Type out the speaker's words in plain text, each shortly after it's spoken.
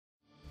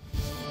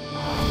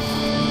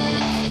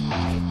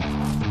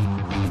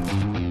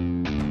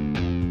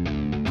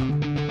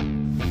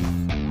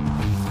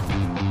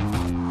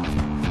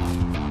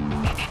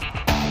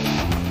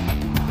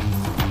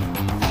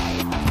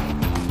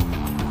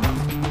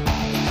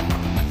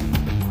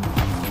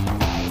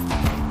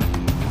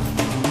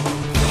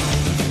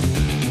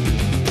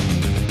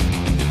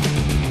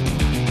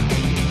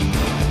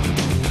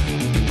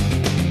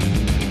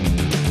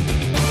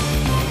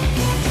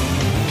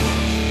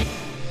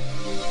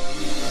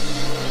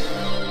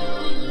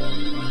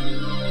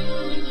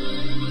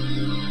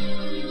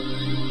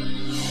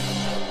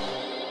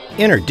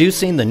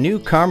Introducing the new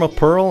Karma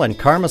Pearl and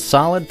Karma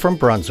Solid from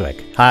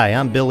Brunswick. Hi,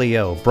 I'm Billy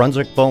O,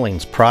 Brunswick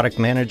Bowling's product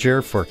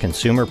manager for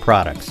consumer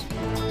products.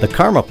 The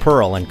Karma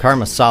Pearl and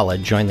Karma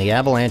Solid join the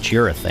Avalanche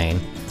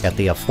urethane at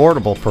the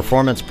affordable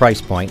performance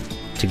price point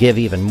to give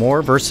even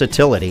more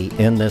versatility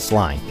in this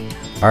line.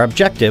 Our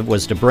objective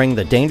was to bring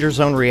the danger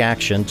zone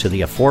reaction to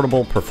the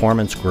affordable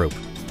performance group.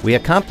 We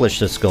accomplished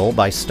this goal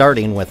by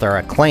starting with our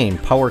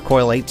acclaimed Power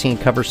Coil 18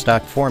 cover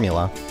stock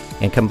formula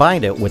and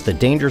combined it with the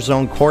danger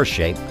zone core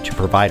shape to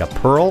provide a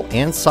pearl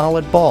and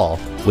solid ball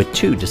with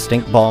two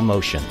distinct ball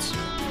motions.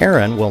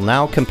 Aaron will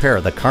now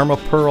compare the Karma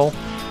Pearl,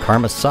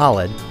 Karma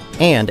Solid,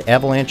 and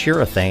Avalanche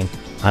urethane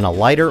on a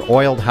lighter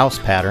oiled house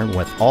pattern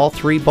with all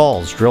three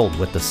balls drilled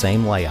with the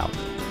same layout.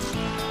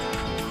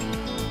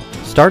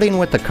 Starting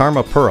with the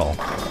Karma Pearl,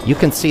 you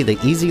can see the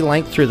easy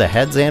length through the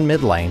heads and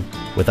mid lane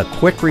with a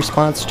quick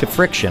response to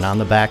friction on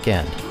the back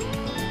end.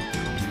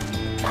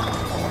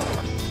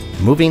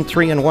 Moving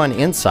 3-in-1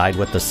 inside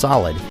with the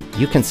solid,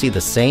 you can see the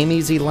same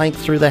easy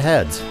length through the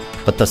heads,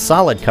 but the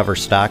solid cover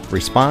stock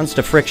responds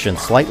to friction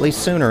slightly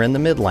sooner in the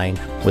mid lane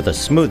with a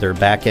smoother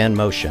back end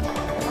motion.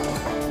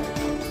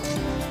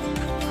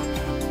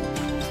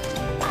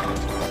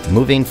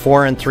 Moving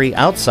 4 and 3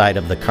 outside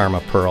of the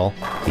Karma Pearl,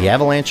 the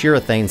Avalanche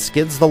urethane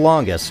skids the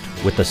longest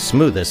with the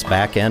smoothest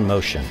back end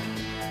motion.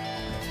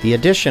 The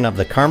addition of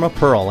the Karma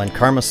Pearl and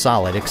Karma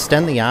Solid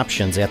extend the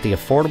options at the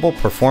affordable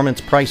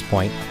performance price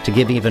point to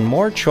give even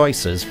more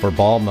choices for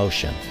ball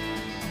motion.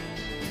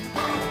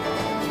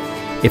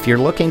 If you're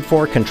looking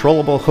for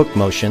controllable hook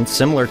motion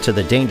similar to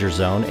the Danger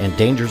Zone and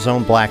Danger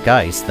Zone Black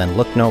Ice, then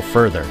look no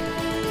further.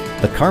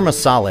 The Karma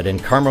Solid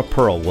and Karma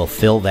Pearl will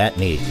fill that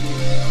need.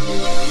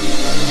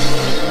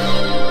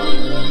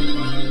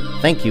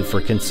 Thank you for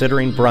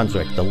considering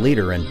Brunswick the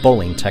leader in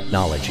bowling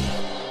technology.